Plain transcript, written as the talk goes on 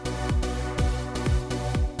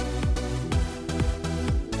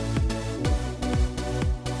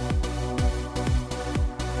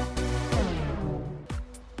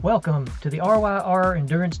Welcome to the RYR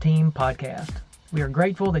Endurance Team podcast. We are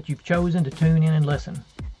grateful that you've chosen to tune in and listen.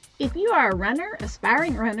 If you are a runner,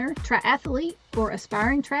 aspiring runner, triathlete, or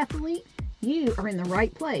aspiring triathlete, you are in the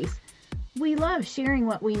right place. We love sharing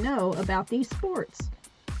what we know about these sports.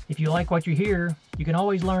 If you like what you hear, you can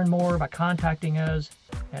always learn more by contacting us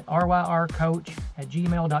at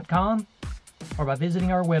ryrcoach@gmail.com or by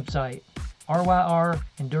visiting our website,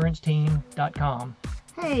 ryrenduranceteam.com.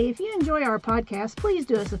 Hey, if you enjoy our podcast, please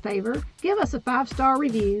do us a favor. Give us a 5-star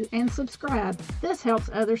review and subscribe. This helps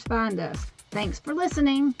others find us. Thanks for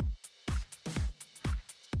listening.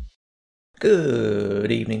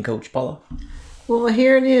 Good evening, Coach Paula. Well,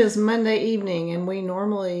 here it is, Monday evening, and we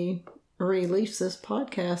normally release this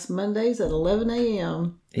podcast Mondays at 11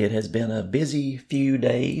 a.m. It has been a busy few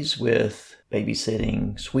days with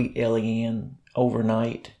babysitting Sweet Ellie Ann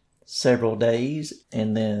overnight, several days,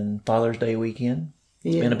 and then Father's Day weekend.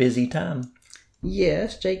 It's been a busy time.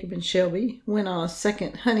 Yes, Jacob and Shelby went on a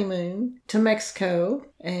second honeymoon to Mexico,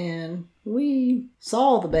 and we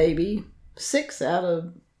saw the baby 6 out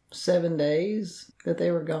of 7 days that they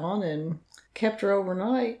were gone and kept her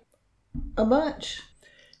overnight a bunch.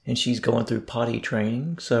 And she's going through potty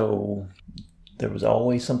training, so there was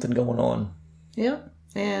always something going on. Yep,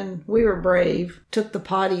 and we were brave. Took the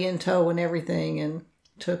potty in tow and everything, and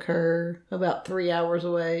took her about 3 hours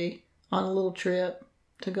away on a little trip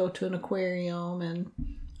to go to an aquarium and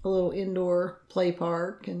a little indoor play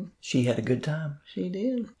park. And she had a good time. She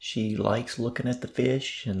did. She likes looking at the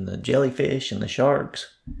fish and the jellyfish and the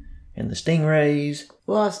sharks and the stingrays.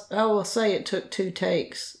 Well, I will say it took 2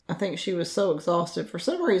 takes. I think she was so exhausted. For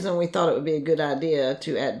some reason, we thought it would be a good idea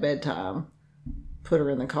to, at bedtime, put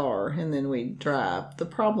her in the car and then we'd drive. The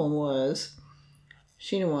problem was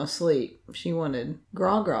she didn't want to sleep. She wanted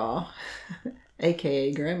Gra,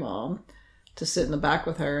 a.k.a. Grandma, to sit in the back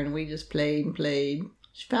with her, and we just played and played.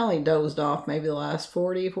 She finally dozed off maybe the last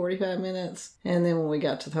 45 minutes, and then when we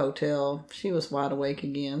got to the hotel, she was wide awake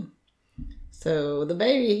again. So the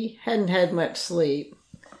baby hadn't had much sleep.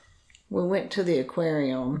 We went to the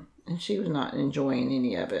aquarium, and she was not enjoying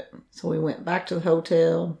any of it. So we went back to the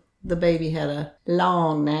hotel. The baby had a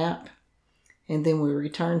long nap, and then we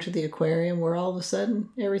returned to the aquarium where all of a sudden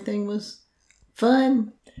everything was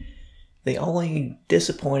fun. The only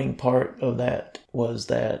disappointing part of that was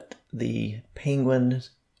that the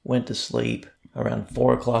penguins went to sleep around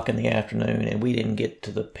 4 o'clock in the afternoon, and we didn't get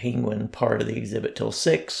to the penguin part of the exhibit till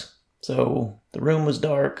 6. So the room was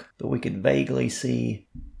dark, but we could vaguely see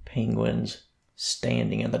penguins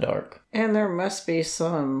standing in the dark. And there must be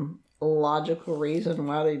some logical reason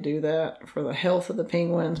why they do that for the health of the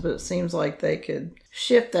penguins, but it seems like they could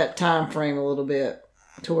shift that time frame a little bit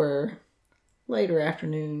to where later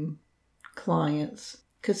afternoon clients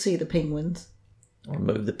could see the penguins. Or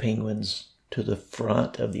move the penguins to the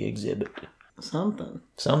front of the exhibit. Something.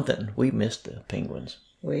 We missed the penguins.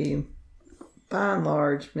 We, by and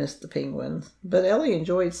large, missed the penguins. But Ellie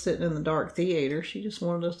enjoyed sitting in the dark theater. She just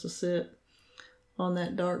wanted us to sit on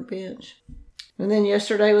that dark bench. And then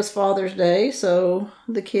yesterday was Father's Day, so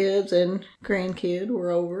the kids and grandkid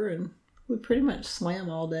were over, and we pretty much swam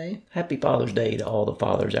all day. Happy Father's Day to all the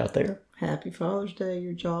fathers out there. Happy Father's Day.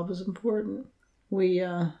 Your job is important. We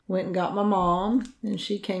went and got my mom, and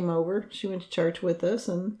she came over. She went to church with us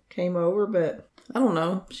and came over, but I don't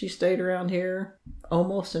know. She stayed around here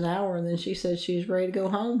almost an hour, and then she said she was ready to go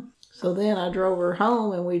home. So then I drove her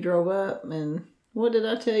home, and we drove up, and what did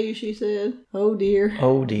I tell you she said? Oh, dear.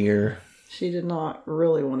 Oh, dear. She did not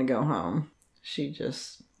really want to go home. She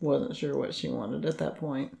just wasn't sure what she wanted at that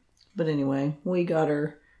point. But anyway, we got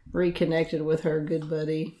her reconnected with her good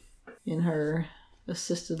buddy in her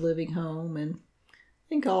assisted living home, and I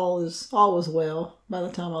think all was well by the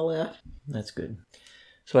time I left. That's good.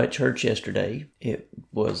 So at church yesterday, it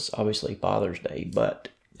was obviously Father's Day, but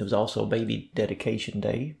it was also baby dedication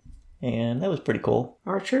day, and that was pretty cool.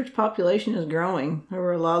 Our church population is growing. There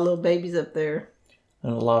were a lot of little babies up there.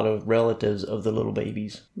 And a lot of relatives of the little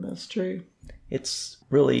babies. That's true. It's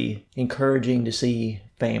really encouraging to see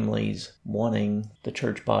families wanting the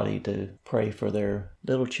church body to pray for their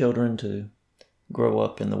little children to grow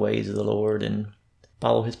up in the ways of the Lord and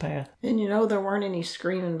follow his path. And there weren't any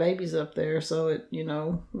screaming babies up there, so it,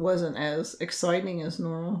 wasn't as exciting as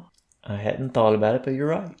normal. I hadn't thought about it, but you're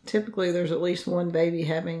right. Typically there's at least one baby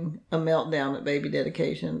having a meltdown at baby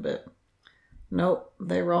dedication, but nope,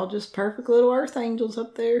 they were all just perfect little earth angels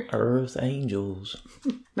up there. Earth angels.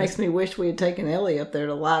 Makes me wish we had taken Ellie up there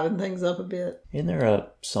to liven things up a bit. Isn't there a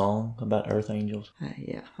song about earth angels?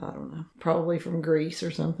 Yeah, I don't know. Probably from Greece or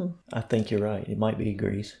something. I think you're right. It might be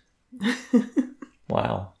Greece.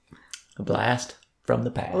 Wow. A blast from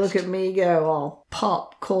the past. Look at me go all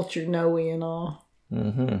pop culture know-y and all.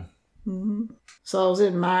 So I was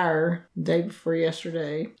in Meijer day before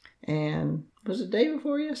yesterday. And was it day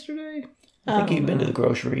before yesterday? I think you've been to the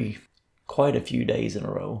grocery quite a few days in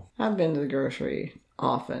a row. I've been to the grocery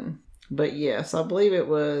often. But yes, I believe it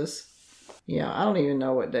was, I don't even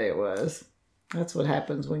know what day it was. That's what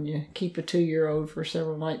happens when you keep a 2-year-old for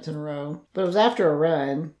several nights in a row. But it was after a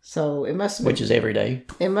run, so it must have been... Which is every day.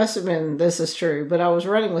 It must have been, this is true, but I was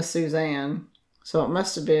running with Suzanne, so it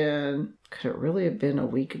must have been... Could it really have been a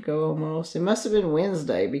week ago almost? It must have been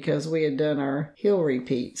Wednesday because we had done our hill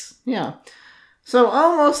repeats. Yeah. So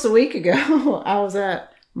almost a week ago, I was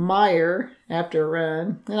at Meijer after a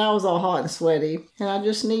run, and I was all hot and sweaty, and I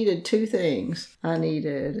just needed 2 things. I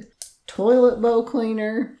needed toilet bowl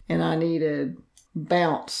cleaner, and I needed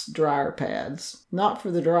Bounce dryer pads. Not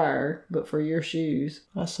for the dryer, but for your shoes.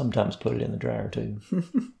 I sometimes put it in the dryer too.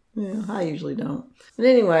 Yeah, I usually don't. But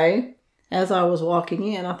anyway, as I was walking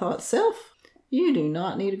in, I thought, Self, you do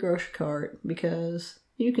not need a grocery cart because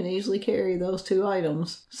you can easily carry those 2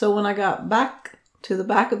 items. So when I got back to the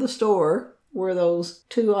back of the store where those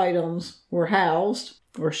 2 items were housed,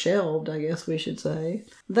 or shelved, I guess we should say,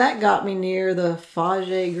 that got me near the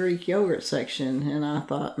Fage Greek yogurt section. And I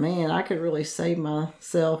thought, man, I could really save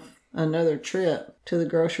myself another trip to the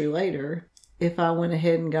grocery later if I went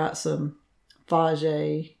ahead and got some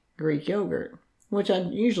Fage Greek yogurt, which I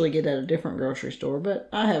usually get at a different grocery store, but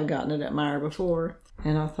I have gotten it at Meijer before.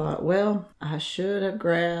 And I thought, well, I should have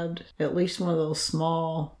grabbed at least one of those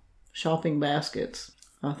small shopping baskets.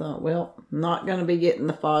 I thought, well, I'm not going to be getting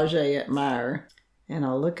the Fage at Meijer. And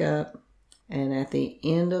I look up, and at the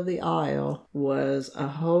end of the aisle was a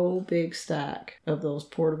whole big stack of those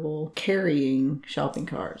portable carrying shopping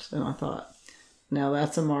carts. And I thought, now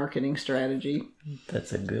that's a marketing strategy.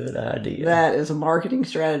 That's a good idea. That is a marketing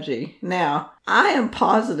strategy. Now, I am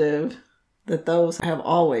positive that those have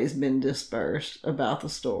always been dispersed about the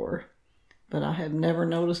store, but I have never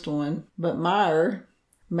noticed one. But Meijer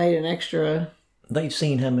made an extra... They've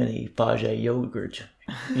seen how many Fage yogurts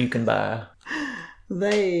you can buy.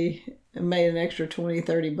 They made an extra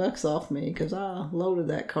 $20-$30 off me because I loaded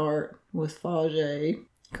that cart with Fage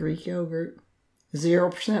Greek yogurt.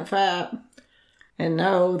 0% fat. And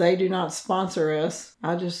no, they do not sponsor us.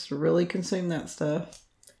 I just really consume that stuff.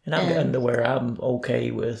 And I've gotten to where I'm okay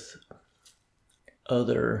with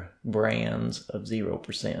other brands of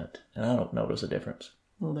 0%. And I don't notice a difference.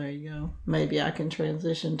 Well, there you go. Maybe I can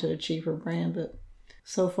transition to a cheaper brand, but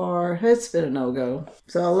so far it's been a no-go.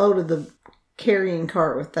 So I loaded the carrying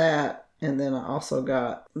cart with that, and then I also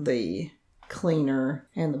got the cleaner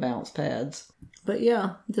and the bounce pads. But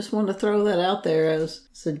yeah, just wanted to throw that out there as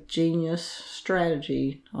a genius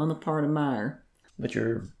strategy on the part of Meijer. But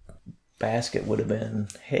your basket would have been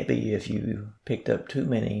heavy if you picked up too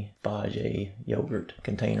many Fage yogurt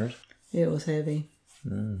containers. It was heavy.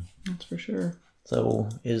 That's for sure. So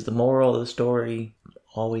is the moral of the story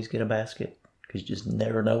always get a basket? Because you just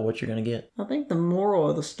never know what you're going to get. I think the moral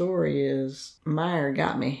of the story is Meijer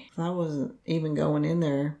got me. I wasn't even going in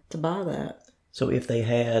there to buy that. So if they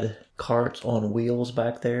had carts on wheels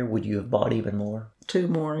back there, would you have bought even more? 2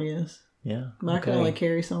 more, yes. Yeah. I can only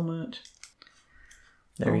carry so much.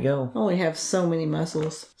 There you go. I only have so many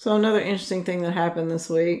muscles. So another interesting thing that happened this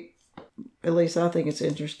week, at least I think it's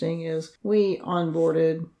interesting, is we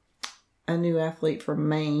onboarded a new athlete from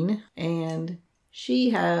Maine, and she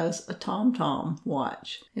has a TomTom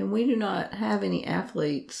watch. And we do not have any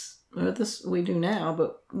athletes, well, this we do now,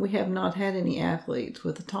 but we have not had any athletes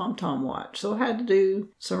with a TomTom watch. So I had to do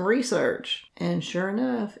some research. And sure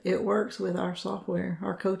enough, it works with our software,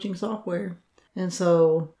 our coaching software. And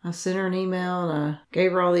so I sent her an email and I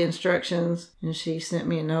gave her all the instructions. And she sent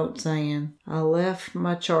me a note saying, I left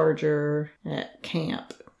my charger at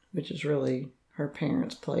camp, which is really her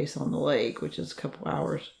parents' place on the lake, which is a couple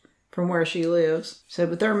hours from where she lives. Said,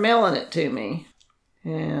 but they're mailing it to me.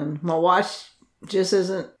 And my watch just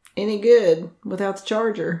isn't any good without the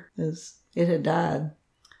charger, as it had died.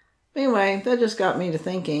 Anyway, that just got me to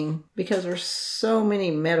thinking, because there's so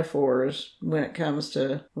many metaphors when it comes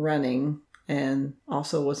to running and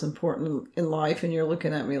also what's important in life, and you're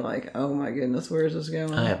looking at me like, oh my goodness, where is this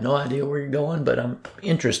going? I have no idea where you're going, but I'm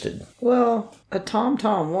interested. Well, a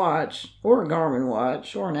TomTom watch, or a Garmin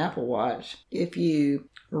watch, or an Apple Watch, if you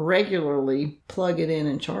regularly plug it in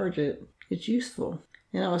and charge it, it's useful.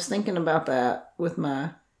 And I was thinking about that with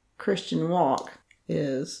my Christian walk,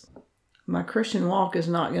 is my Christian walk is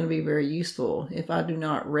not going to be very useful if I do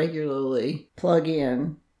not regularly plug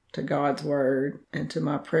in to God's Word and to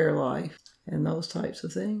my prayer life and those types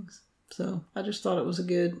of things. So I just thought it was a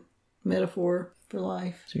good metaphor for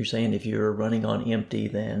life. So you're saying if you're running on empty,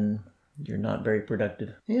 then you're not very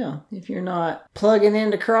productive? Yeah, if you're not plugging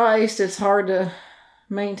into Christ, it's hard to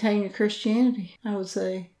maintain your Christianity, I would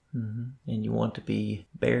say. Mm-hmm. And you want to be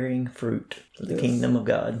bearing fruit for the Yes. kingdom of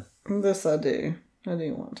God. This I do. I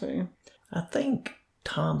do want to. I think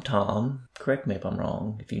TomTom, correct me if I'm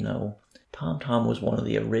wrong, if you know, TomTom was one of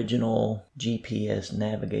the original GPS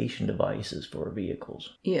navigation devices for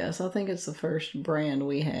vehicles. Yes, I think it's the first brand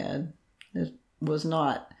we had. It was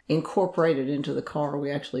not incorporated into the car.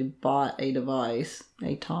 We actually bought a device,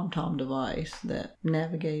 a TomTom device that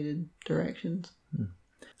navigated directions.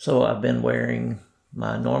 So I've been wearing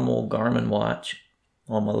my normal Garmin watch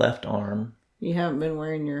on my left arm You haven't been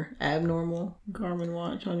wearing your abnormal Garmin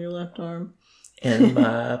watch on your left arm? and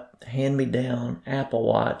my hand-me-down Apple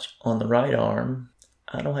Watch on the right arm.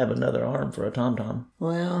 I don't have another arm for a TomTom.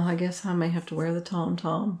 Well, I guess I may have to wear the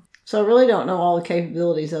TomTom. So I really don't know all the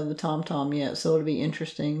capabilities of the TomTom yet, so it'll be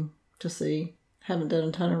interesting to see. Haven't done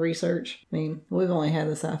a ton of research. I mean, we've only had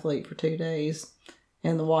this athlete for 2 days,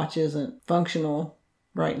 and the watch isn't functional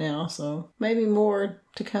right now, so maybe more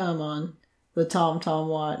to come on the TomTom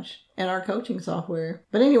watch and our coaching software.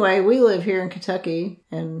 But anyway, we live here in Kentucky,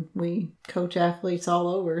 and we coach athletes all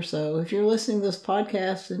over, so if you're listening to this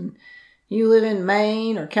podcast and you live in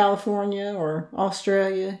Maine or California or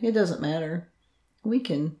Australia, it doesn't matter. We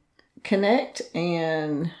can connect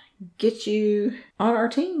and get you on our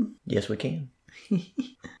team. Yes, we can.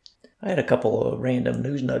 I had a couple of random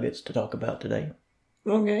news nuggets to talk about today.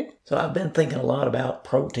 Okay. So I've been thinking a lot about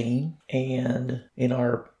protein, and in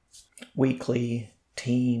our weekly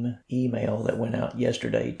team email that went out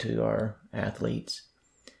yesterday to our athletes,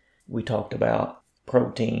 we talked about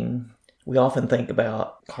protein. We often think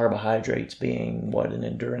about carbohydrates being what an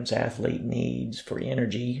endurance athlete needs for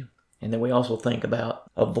energy, and then we also think about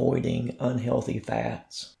avoiding unhealthy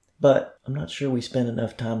fats. But I'm not sure we spend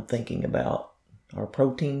enough time thinking about our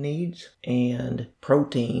protein needs, and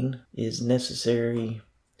protein is necessary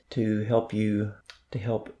to help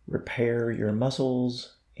repair your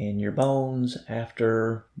muscles and your bones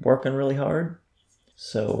after working really hard.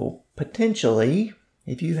 So potentially,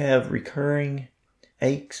 if you have recurring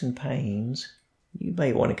aches and pains, you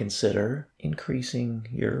may want to consider increasing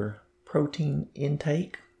your protein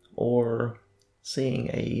intake or seeing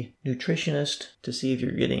a nutritionist to see if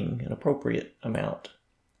you're getting an appropriate amount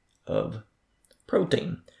of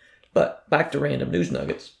protein. But back to random news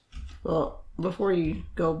nuggets. Well, before you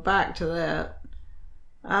go back to that,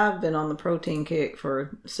 I've been on the protein kick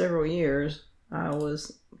for several years. I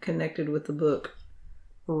was connected with the book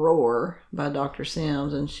Roar by Dr.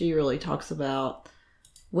 Sims, and she really talks about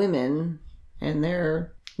women and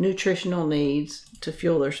their nutritional needs to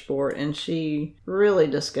fuel their sport, and she really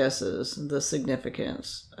discusses the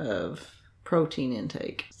significance of protein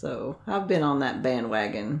intake. So I've been on that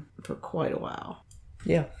bandwagon for quite a while.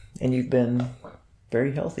 Yeah, and you've been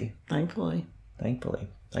very healthy. Thankfully. Thank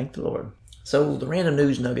the Lord. So the random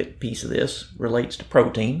news nugget piece of this relates to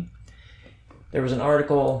protein. There was an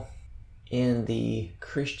article in the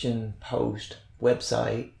Christian Post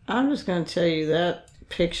website. I'm just going to tell you that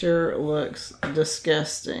picture looks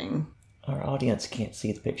disgusting. Our audience can't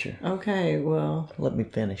see the picture. Okay, well. Let me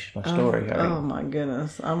finish my story. Oh my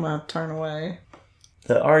goodness. I'm going to turn away.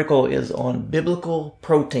 The article is on biblical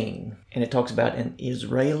protein, and it talks about an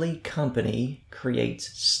Israeli company creates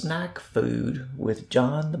snack food with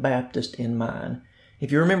John the Baptist in mind.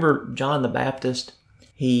 If you remember John the Baptist,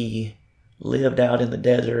 he lived out in the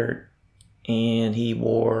desert and he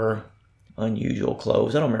wore unusual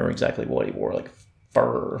clothes. I don't remember exactly what he wore, like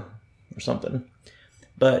fur or something.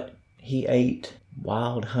 But he ate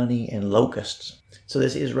wild honey and locusts. So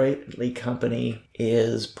this Israeli company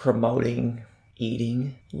is promoting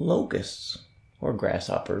eating locusts or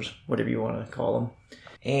grasshoppers, whatever you want to call them.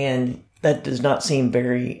 And that does not seem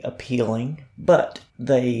very appealing, but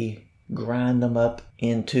they grind them up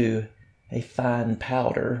into a fine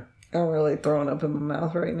powder. I'm really throwing up in my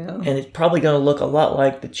mouth right now. And it's probably going to look a lot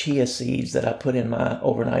like the chia seeds that I put in my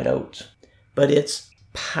overnight oats. But it's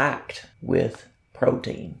packed with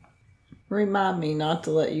protein. Remind me not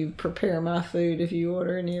to let you prepare my food if you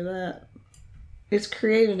order any of that. It's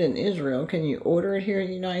created in Israel. Can you order it here in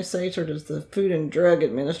the United States, or does the Food and Drug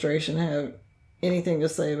Administration have anything to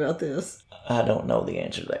say about this? I don't know the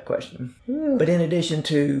answer to that question. But in addition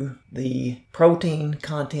to the protein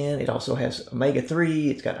content, it also has omega-3,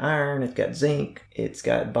 it's got iron, it's got zinc, it's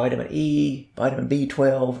got vitamin E, vitamin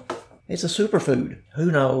B12. It's a superfood.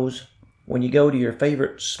 Who knows? When you go to your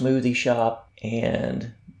favorite smoothie shop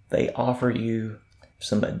and they offer you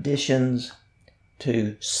some additions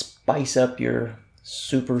to spice up your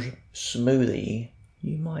super smoothie,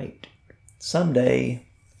 you might someday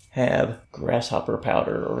have grasshopper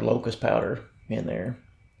powder or locust powder in there.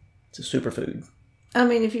 It's a superfood. I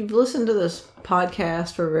mean, if you've listened to this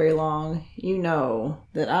podcast for very long, you know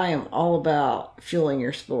that I am all about fueling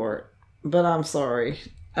your sport. But I'm sorry,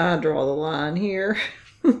 I draw the line here.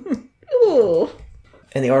 Ooh.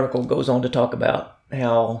 And the article goes on to talk about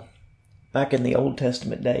how back in the Old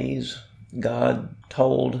Testament days, God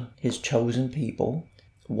told his chosen people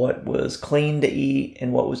what was clean to eat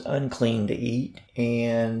and what was unclean to eat.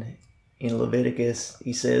 And in Leviticus,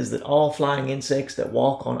 he says that all flying insects that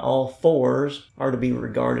walk on all fours are to be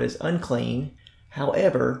regarded as unclean.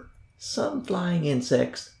 However, some flying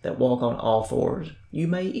insects that walk on all fours you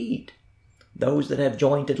may eat. Those that have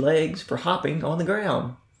jointed legs for hopping on the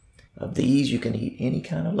ground. Of these you can eat any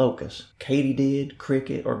kind of locust, katydid,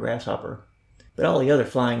 cricket, or grasshopper. But all the other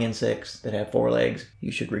flying insects that have 4 legs you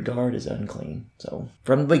should regard as unclean. So,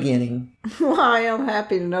 from the beginning... Well, I am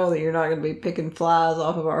happy to know that you're not going to be picking flies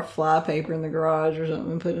off of our fly paper in the garage or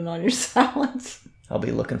something and putting it on your salads. I'll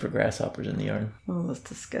be looking for grasshoppers in the yard. Oh, that's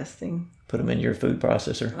disgusting. Put them in your food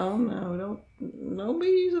processor. Oh, no, don't be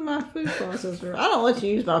using my food processor. I don't let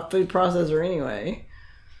you use my food processor anyway.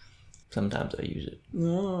 Sometimes I use it.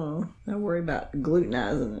 No, I worry about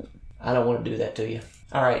glutenizing it. I don't want to do that to you.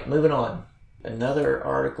 All right, moving on. Another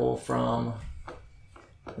article from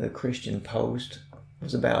the Christian Post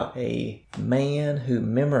was about a man who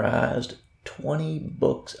memorized 20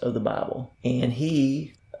 books of the Bible. And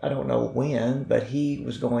he, I don't know when, but he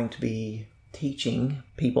was going to be teaching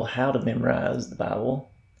people how to memorize the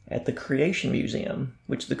Bible at the Creation Museum,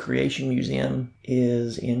 which the Creation Museum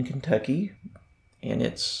is in Kentucky. And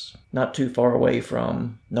it's not too far away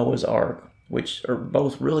from Noah's Ark, which are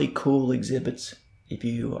both really cool exhibits. If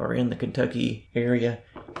you are in the Kentucky area,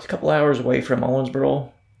 it's a couple hours away from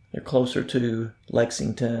Owensboro. They're closer to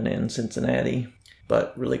Lexington and Cincinnati,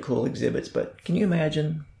 but really cool exhibits. But can you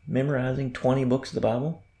imagine memorizing 20 books of the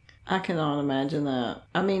Bible? I cannot imagine that.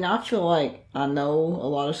 I mean, I feel like I know a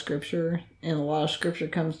lot of scripture, and a lot of scripture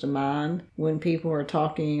comes to mind when people are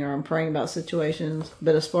talking or I'm praying about situations.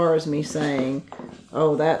 But as far as me saying,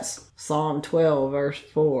 oh, that's Psalm 12, verse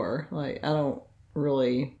 4, like, I don't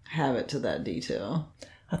really have it to that detail.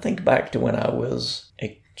 I think back to when I was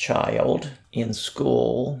a child in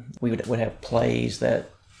school. We would have plays that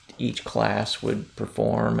each class would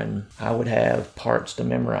perform, and I would have parts to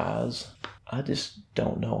memorize. I just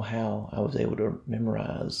don't know how I was able to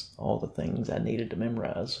memorize all the things I needed to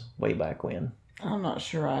memorize way back when. I'm not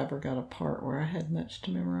sure I ever got a part where I had much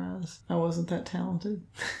to memorize. I wasn't that talented.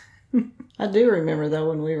 I do remember, though,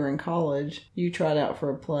 when we were in college, you tried out for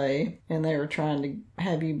a play, and they were trying to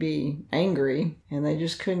have you be angry, and they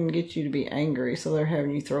just couldn't get you to be angry, so they're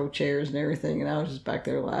having you throw chairs and everything, and I was just back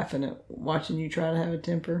there laughing at watching you try to have a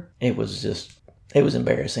temper. It was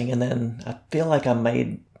embarrassing, and then I feel like I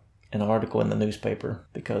made an article in the newspaper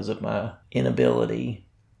because of my inability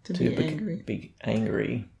to be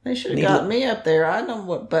angry. They should have got me up there. I know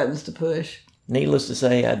what buttons to push. Needless to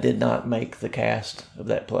say, I did not make the cast of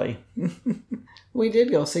that play. We did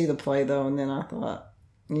go see the play, though, and then I thought,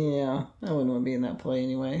 yeah, I wouldn't want to be in that play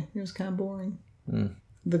anyway. It was kind of boring.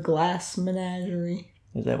 The Glass Menagerie.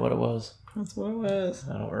 Is that what it was? That's what it was.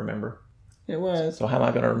 I don't remember. It was. So how am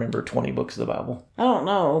I going to remember 20 books of the Bible? I don't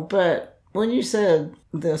know, but when you said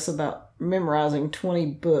this about memorizing 20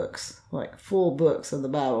 books, like full books of the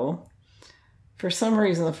Bible, for some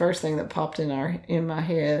reason the first thing that popped in my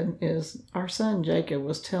head is our son Jacob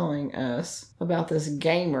was telling us about this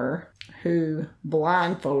gamer who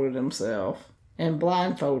blindfolded himself, and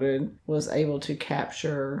blindfolded was able to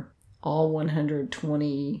capture all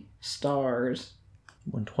 120 stars.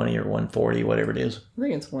 120 or 140, whatever it is. I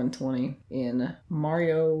think it's 120 in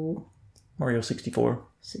Mario 64.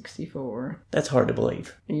 64. That's hard to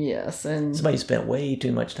believe. Yes, and somebody spent way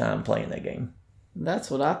too much time playing that game.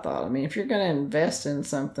 That's what I thought. I mean, if you're going to invest in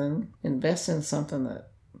something that's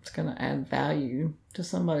going to add value to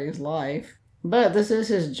somebody's life. But this is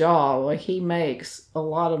his job. Like, he makes a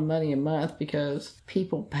lot of money a month because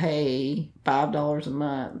people pay $5 a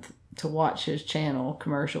month to watch his channel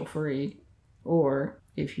commercial free. Or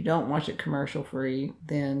if you don't watch it commercial free,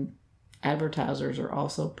 then advertisers are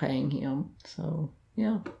also paying him. So,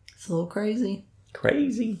 yeah, it's a little crazy.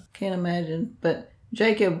 Crazy. Can't imagine. But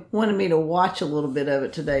Jacob wanted me to watch a little bit of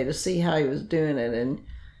it today to see how he was doing it. And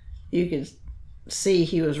you could see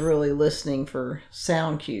he was really listening for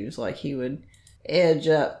sound cues. Like, he would edge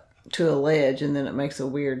up to a ledge and then it makes a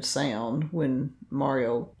weird sound when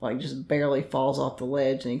Mario just barely falls off the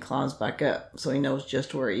ledge and he climbs back up. So he knows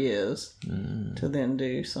just where he is to then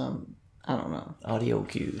do some, I don't know, audio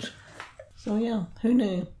cues. So yeah, who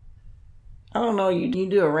knew? I don't know, you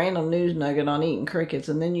do a random news nugget on eating crickets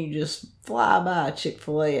and then you just fly by a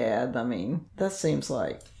Chick-fil-A ad. I mean, that seems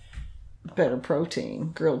like better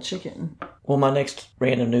protein, grilled chicken. Well, my next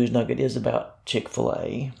random news nugget is about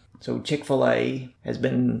Chick-fil-A. So Chick-fil-A has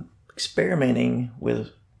been experimenting with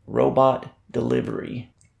robot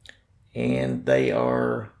delivery, and they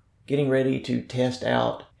are getting ready to test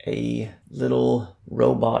out a little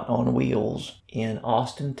robot on wheels in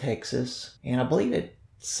Austin, Texas. And I believe it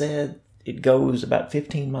said it goes about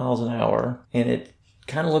 15 miles an hour, and it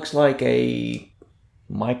kind of looks like a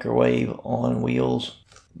microwave on wheels.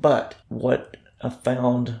 But what I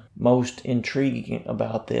found most intriguing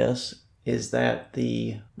about this is that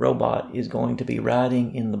the robot is going to be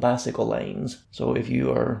riding in the bicycle lanes. So if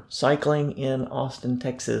you are cycling in Austin,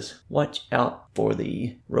 Texas, watch out for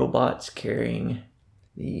the robots carrying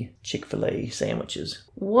the Chick-fil-A sandwiches.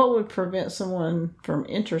 What would prevent someone from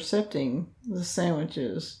intercepting the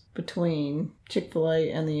sandwiches between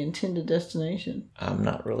Chick-fil-A and the intended destination? I'm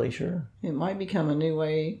not really sure. It might become a new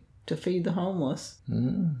way to feed the homeless.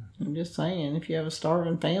 I'm just saying, if you have a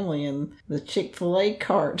starving family and the Chick-fil-A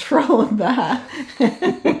cart's rolling by.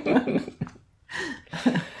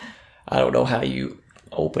 I don't know how you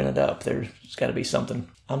open it up. There's got to be something.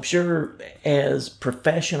 I'm sure as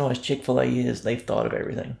professional as Chick-fil-A is, they've thought of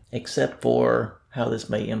everything, except for how this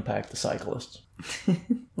may impact the cyclists.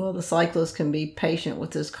 Well, the cyclist can be patient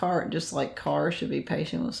with his cart, just like cars should be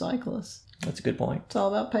patient with cyclists. That's a good point. It's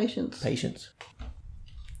all about patience. Patience.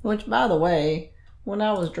 Which, by the way, when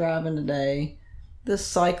I was driving today, this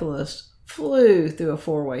cyclist flew through a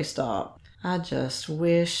four-way stop. I just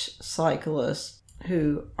wish cyclists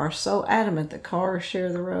who are so adamant that cars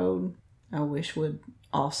share the road, I wish would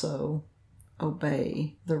also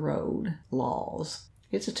obey the road laws.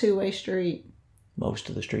 It's a two-way street. Most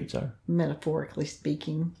of the streets are. Metaphorically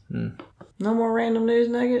speaking. No more random news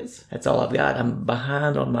nuggets? That's all I've got. I'm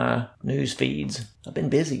behind on my news feeds. I've been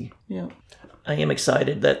busy. Yeah. I am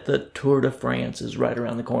excited that the Tour de France is right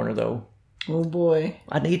around the corner, though. Oh, boy.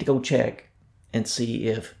 I need to go check and see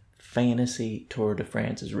if Fantasy Tour de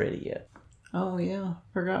France is ready yet. Oh, yeah.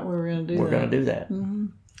 Forgot we were going to do We're that. going to do that. Mm-hmm.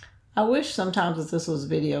 I wish sometimes that this was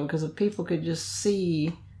video, because if people could just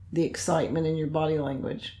see the excitement in your body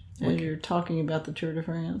language as you're talking about the Tour de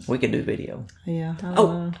France. We can do video. Yeah. I don't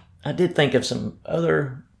know. I did think of some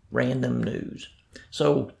other random news.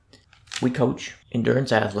 So, we coach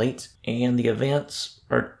endurance athletes, and the events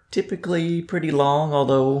are typically pretty long,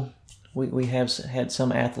 although we have had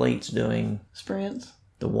some athletes doing Sprints.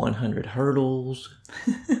 the 100 hurdles,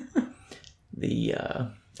 the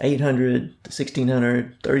 800, the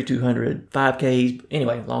 1600, 3200, 5Ks.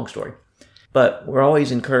 Anyway, long story. But we're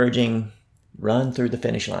always encouraging run through the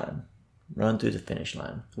finish line. Run through the finish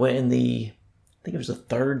line. Well, in I think it was the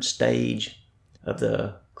third stage of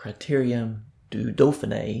the Criterium du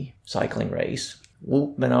Dauphiné cycling race,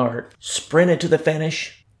 Wout van Aert sprinted to the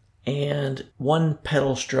finish, and one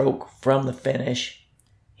pedal stroke from the finish,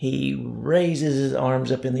 he raises his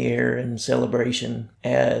arms up in the air in celebration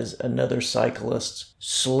as another cyclist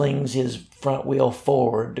slings his front wheel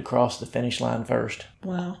forward to cross the finish line first.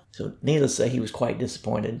 Wow. So needless to say, he was quite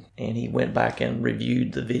disappointed, and he went back and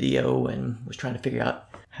reviewed the video and was trying to figure out,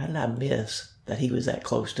 how did I miss that he was that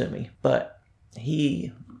close to me? But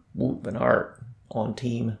he, Wout van Aert, on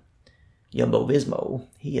Team Jumbo-Visma,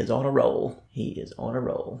 he is on a roll. He is on a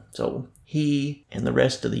roll. So he and the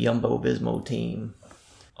rest of the Jumbo-Visma team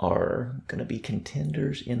are going to be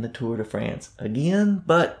contenders in the Tour de France again,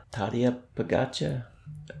 but Tadej Pogačar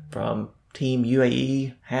from Team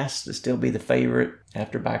UAE has to still be the favorite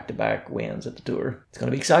after back-to-back wins at the Tour. It's going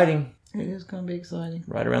to be exciting. It is going to be exciting.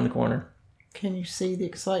 Right around the corner. Can you see the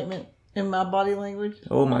excitement in my body language?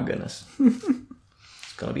 Oh my goodness.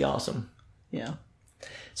 It's going to be awesome. Yeah.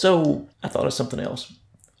 So I thought of something else.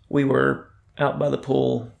 We were out by the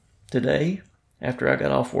pool today after I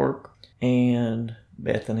got off work, and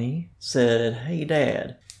Bethany said, "Hey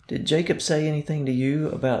Dad, did Jacob say anything to you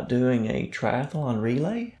about doing a triathlon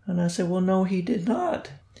relay?" And I said, "Well, no, he did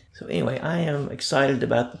not." So anyway, I am excited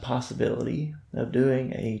about the possibility of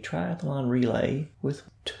doing a triathlon relay with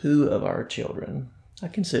two of our children. I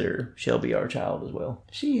consider Shelby our child as well.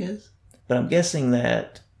 She is. But I'm guessing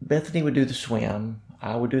that Bethany would do the swim,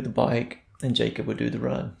 I would do the bike, and Jacob would do the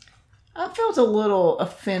run. I felt a little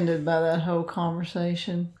offended by that whole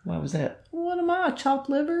conversation. Why was that? What am I, chopped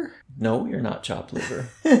liver? No, you're not chopped liver.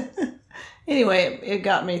 Anyway, it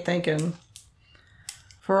got me thinking,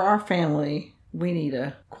 for our family, we need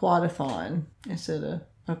a quadathon instead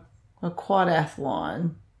of a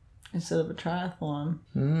quadathlon. instead of a triathlon.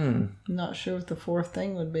 I'm not sure what the fourth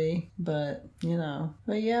thing would be, but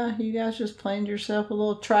But yeah, you guys just planned yourself a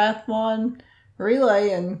little triathlon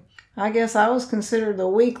relay, and I guess I was considered the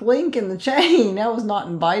weak link in the chain. I was not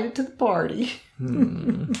invited to the party.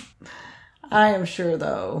 I am sure,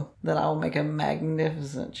 though, that I will make a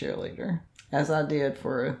magnificent cheerleader, as I did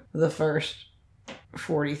for the first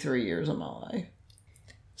 43 years of my life.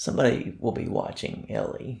 Somebody will be watching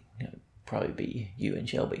Ellie. It'll probably be you and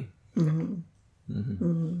Shelby.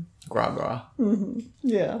 Gra.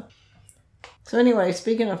 Yeah. So anyway,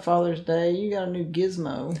 speaking of Father's Day, you got a new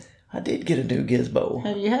gizmo. I did get a new gizmo.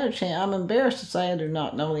 Have you had a chance? I'm embarrassed to say I do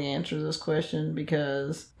not know the answer to this question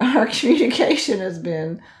because our communication has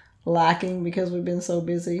been lacking because we've been so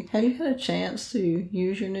busy. Have you had a chance to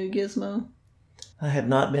use your new gizmo? I have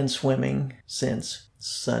not been swimming since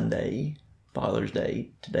Sunday, Father's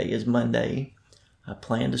Day. Today is Monday. I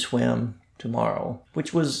plan to swim tomorrow,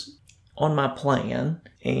 which was on my plan,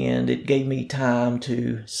 and it gave me time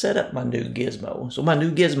to set up my new gizmo. So my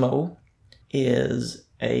new gizmo is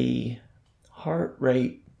a heart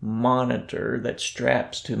rate monitor that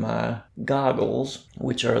straps to my goggles,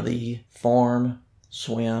 which are the Farm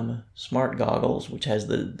Swim Smart Goggles, which has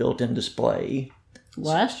the built-in display.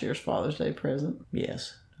 Last year's Father's Day present.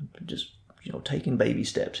 Yes, just taking baby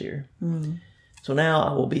steps here. So now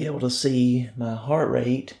I will be able to see my heart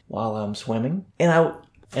rate while I'm swimming. And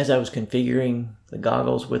as I was configuring the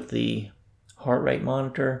goggles with the heart rate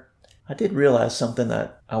monitor, I did realize something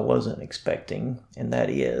that I wasn't expecting, and that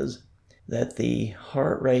is that the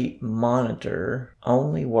heart rate monitor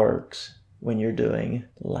only works when you're doing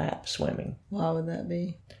lap swimming. Why would that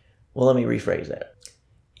be? Well, let me rephrase that.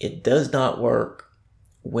 It does not work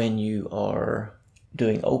when you are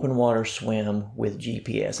doing open water swim with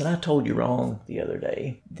GPS. And I told you wrong the other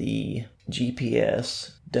day. The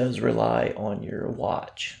GPS does rely on your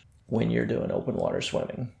watch when you're doing open water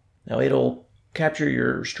swimming. Now, it'll capture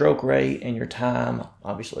your stroke rate and your time,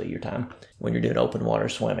 obviously your time, when you're doing open water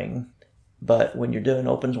swimming. But when you're doing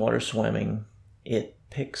open water swimming, it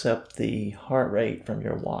picks up the heart rate from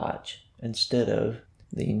your watch instead of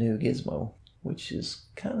the new gizmo, which is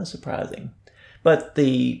kind of surprising. But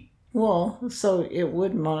so it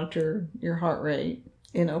would monitor your heart rate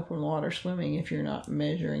in open water swimming if you're not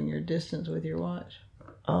measuring your distance with your watch.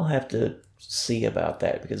 I'll have to see about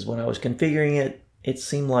that, because when I was configuring it, it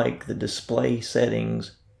seemed like the display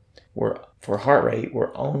settings for heart rate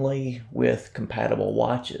were only with compatible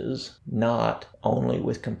watches, not only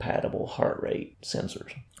with compatible heart rate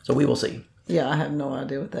sensors. So we will see. Yeah, I have no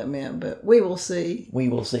idea what that meant, but we will see. We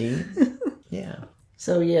will see. Yeah.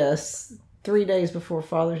 So yes, 3 days before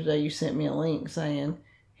Father's Day, you sent me a link saying,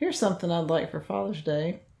 here's something I'd like for Father's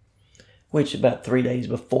Day. Which about 3 days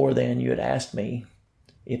before then, you had asked me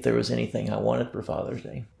if there was anything I wanted for Father's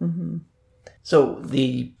Day. So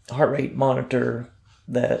the heart rate monitor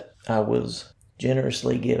that I was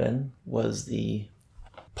generously given was the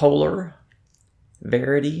Polar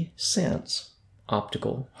Verity Sense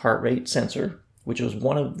optical heart rate sensor, which was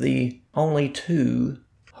one of the only 2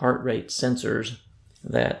 heart rate sensors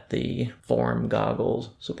that the Form goggles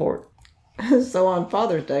support. So on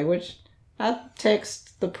Father's Day, which I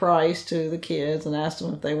text the price to the kids and asked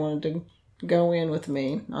them if they wanted to go in with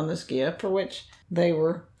me on this gift, for which they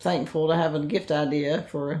were thankful to have a gift idea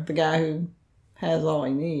for the guy who has all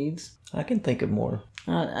he needs. I can think of more.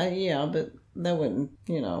 Yeah, but that wouldn't,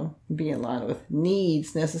 be in line with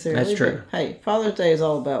needs necessarily. That's true. But, hey, Father's Day is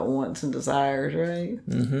all about wants and desires, right?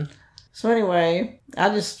 Mm-hmm. So anyway, I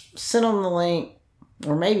just sent them the link,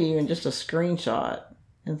 or maybe even just a screenshot,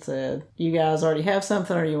 and said, you guys already have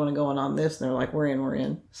something, or you want to go on this? And they're like, we're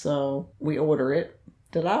in. So we order it.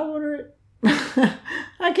 Did I order it?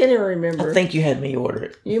 I can't even remember. I think you had me order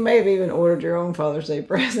it. You may have even ordered your own Father's Day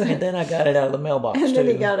present. And then I got it out of the mailbox, and then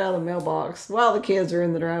he got it out of the mailbox while the kids were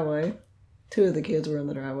in the driveway. 2 of the kids were in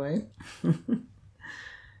the driveway.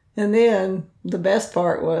 And then the best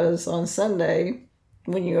part was on Sunday,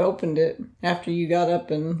 when you opened it, after you got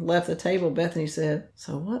up and left the table, Bethany said,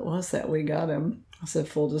 so what was that we got him? I said,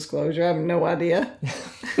 full disclosure, I have no idea.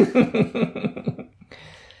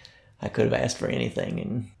 I could have asked for anything.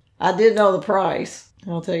 And I did know the price.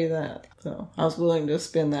 I'll tell you that. So I was willing to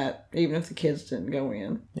spend that even if the kids didn't go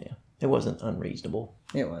in. Yeah, it wasn't unreasonable.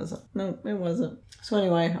 It wasn't. No, it wasn't. So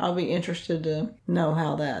anyway, I'll be interested to know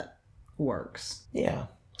how that works. Yeah.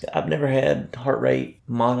 I've never had heart rate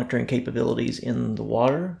monitoring capabilities in the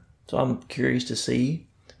water, so I'm curious to see.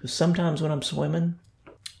 Because sometimes when I'm swimming,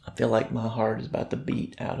 I feel like my heart is about to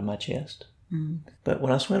beat out of my chest. But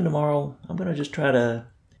when I swim tomorrow, I'm going to just try to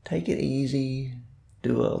take it easy,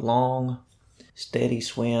 do a long, steady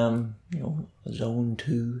swim, zone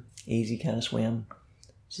 2, easy kind of swim,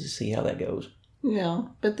 just to see how that goes. Yeah,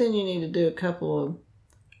 but then you need to do a couple of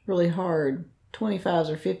really hard 25s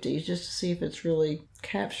or 50s just to see if it's really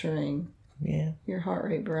capturing your heart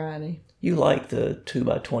rate variety. You like the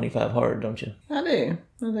 2x25 hard, don't you? I do.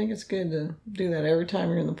 I think it's good to do that every time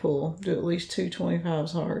you're in the pool. Do at least 2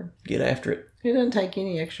 25s hard. Get after it. It doesn't take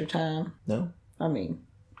any extra time. No? I mean,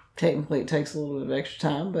 technically it takes a little bit of extra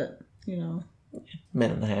time, but,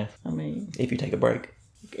 Minute and a half. I mean, if you take a break.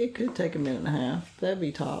 It could take a minute and a half. That'd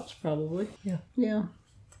be tops, probably. Yeah. Yeah.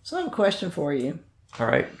 So I have a question for you. All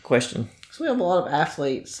right, question. So we have a lot of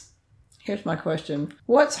athletes. Here's my question.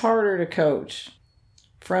 What's harder to coach?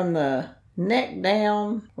 From the neck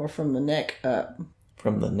down or from the neck up?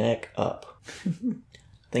 From the neck up. I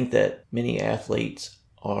think that many athletes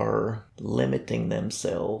are limiting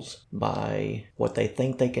themselves by what they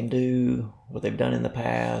think they can do, what they've done in the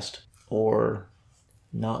past, or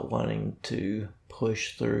not wanting to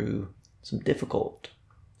push through some difficult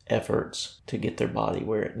efforts to get their body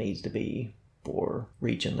where it needs to be for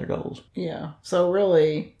reaching their goals. Yeah. So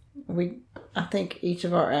really, I think each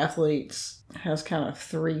of our athletes has kind of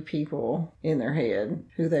 3 people in their head: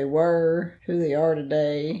 who they were, who they are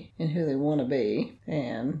today, and who they want to be.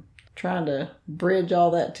 And trying to bridge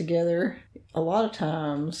all that together a lot of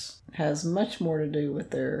times has much more to do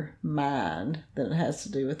with their mind than it has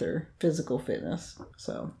to do with their physical fitness.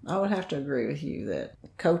 So I would have to agree with you that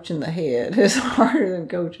coaching the head is harder than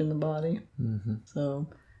coaching the body. Mm-hmm. So,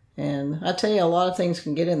 and I tell you, a lot of things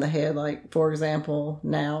can get in the head. Like, for example,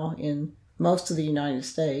 now in most of the United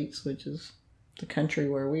States, which is the country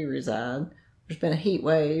where we reside, there's been a heat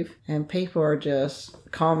wave, and people are just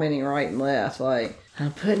commenting right and left, like,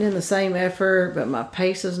 I'm putting in the same effort, but my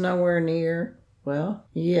pace is nowhere near. Well,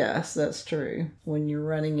 yes, that's true. When you're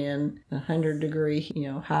running in 100-degree,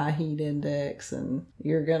 high heat index, and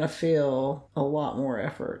you're going to feel a lot more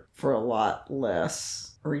effort for a lot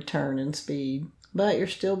less return in speed. But you're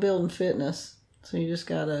still building fitness. So you just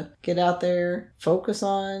got to get out there, focus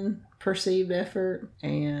on perceived effort,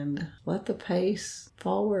 and let the pace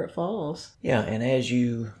fall where it falls. Yeah, and as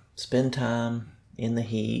you spend time in the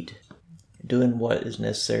heat, doing what is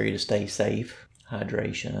necessary to stay safe,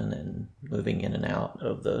 hydration and moving in and out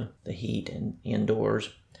of the heat and indoors,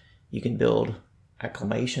 you can build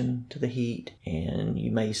acclimation to the heat, and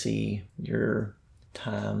you may see your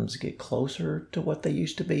times get closer to what they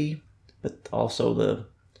used to be, but also the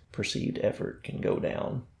perceived effort can go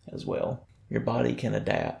down as well. Your body can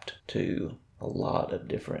adapt to a lot of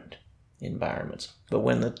different environments, but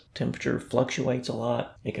when the temperature fluctuates a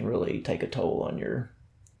lot, it can really take a toll on your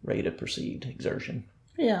rate of perceived exertion.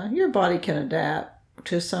 Yeah, your body can adapt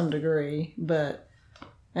to some degree, but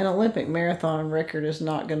an Olympic marathon record is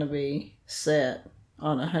not going to be set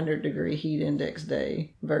on a 100-degree heat index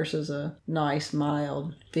day versus a nice,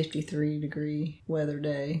 mild 53-degree weather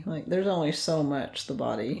day. Like, there's only so much the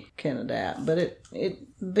body can adapt. But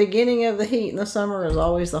beginning of the heat in the summer is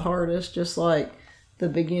always the hardest, just like the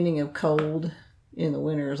beginning of cold in the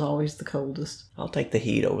winter is always the coldest. I'll take the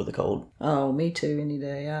heat over the cold. Oh, me too, any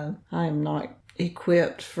day. I am not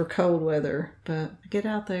equipped for cold weather, but I get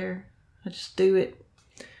out there. I just do it.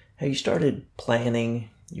 Have you started planning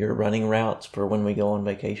your running routes for when we go on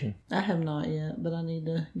vacation? I have not yet, but I need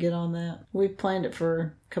to get on that. We've planned it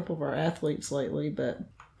for a couple of our athletes lately, but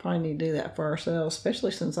probably need to do that for ourselves,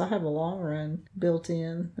 especially since I have a long run built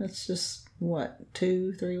in. That's just,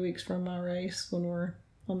 2-3 weeks from my race when we're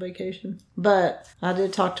on vacation. But I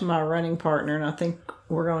did talk to my running partner, and I think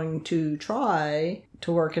we're going to try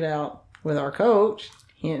to work it out with our coach,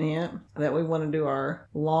 hint, hint, that we want to do our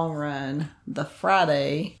long run the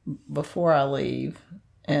Friday before I leave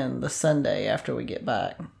and the Sunday after we get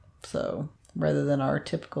back. So rather than our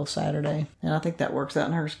typical Saturday. And I think that works out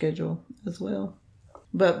in her schedule as well.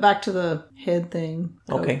 But back to the head thing.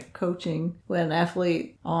 Okay. Coaching. We had an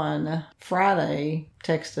athlete on Friday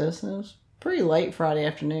text us, and it was pretty late Friday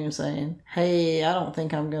afternoon, saying, hey, I don't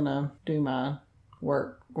think I'm going to do my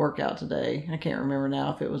workout today. I can't remember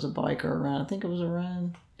now if it was a bike or a run. I think it was a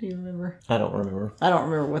run. Do you remember? I don't remember. I don't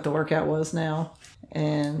remember what the workout was now.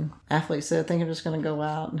 And athlete said, I think I'm just going to go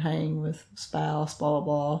out and hang with spouse, blah, blah,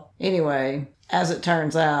 blah. Anyway, as it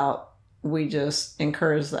turns out, we just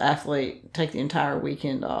encouraged the athlete to take the entire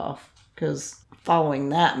weekend off. Because following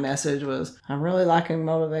that message was, I'm really lacking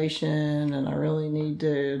motivation and I really need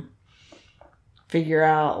to figure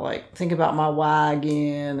out, think about my why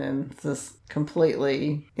again, and this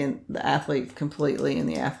completely in the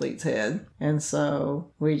athlete's head. And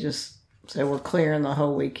so we just said we're clearing the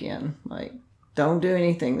whole weekend. Don't do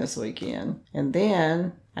anything this weekend. And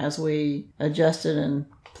then as we adjusted and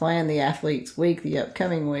plan the athlete's week the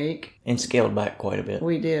upcoming week. And scaled back quite a bit.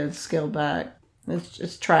 We did scale back.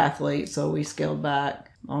 It's triathlete, so we scaled back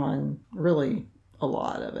on really a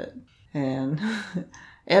lot of it. And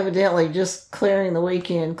evidently just clearing the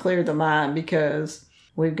weekend cleared the mind, because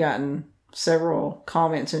we've gotten several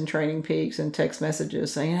comments in Training Peaks and text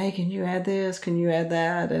messages saying, hey, can you add this? Can you add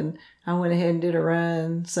that? And I went ahead and did a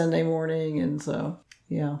run Sunday morning. And so,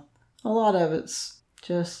 yeah, a lot of it's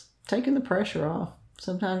just taking the pressure off.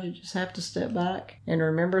 Sometimes you just have to step back and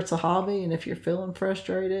remember it's a hobby. And if you're feeling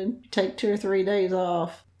frustrated, take 2 or 3 days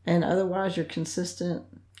off. And otherwise you're consistent.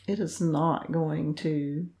 It is not going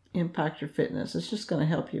to impact your fitness. It's just going to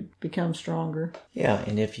help you become stronger. Yeah,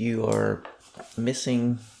 and if you are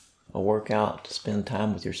missing a workout to spend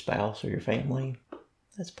time with your spouse or your family,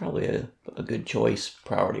 that's probably a good choice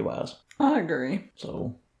priority-wise. I agree.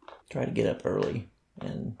 So try to get up early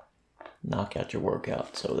and knock out your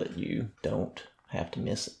workout so that you don't have to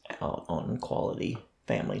miss out on quality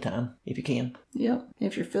family time if you can. Yep.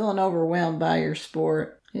 If you're feeling overwhelmed by your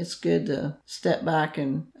sport, it's good to step back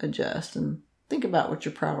and adjust and think about what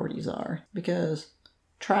your priorities are, because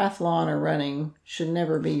triathlon or running should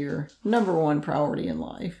never be your number one priority in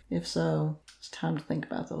life. If so, it's time to think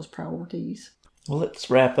about those priorities. Well, let's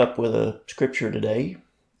wrap up with a scripture today.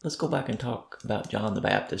 Let's go back and talk about John the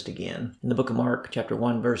Baptist again. In the book of Mark, chapter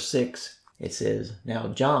 1, verse 6, it says, Now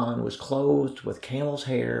John was clothed with camel's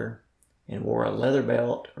hair and wore a leather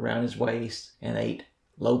belt around his waist and ate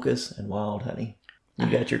locusts and wild honey. You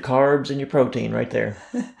got your carbs and your protein right there.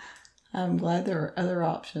 I'm glad there are other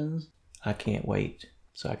options. I can't wait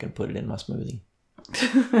so I can put it in my smoothie.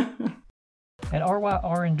 At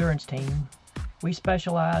RYR Endurance Team, we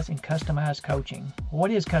specialize in customized coaching. What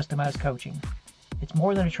is customized coaching? It's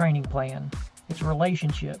more than a training plan. It's a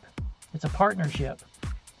relationship. It's a partnership.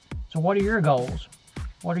 So what are your goals?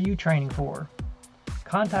 What are you training for?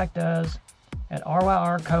 Contact us at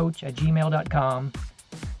ryrcoach@gmail.com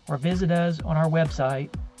or visit us on our website,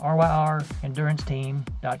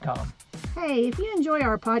 ryrenduranceteam.com. Hey, if you enjoy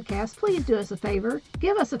our podcast, please do us a favor.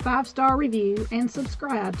 Give us a 5-star review and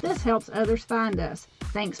subscribe. This helps others find us.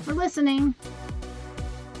 Thanks for listening.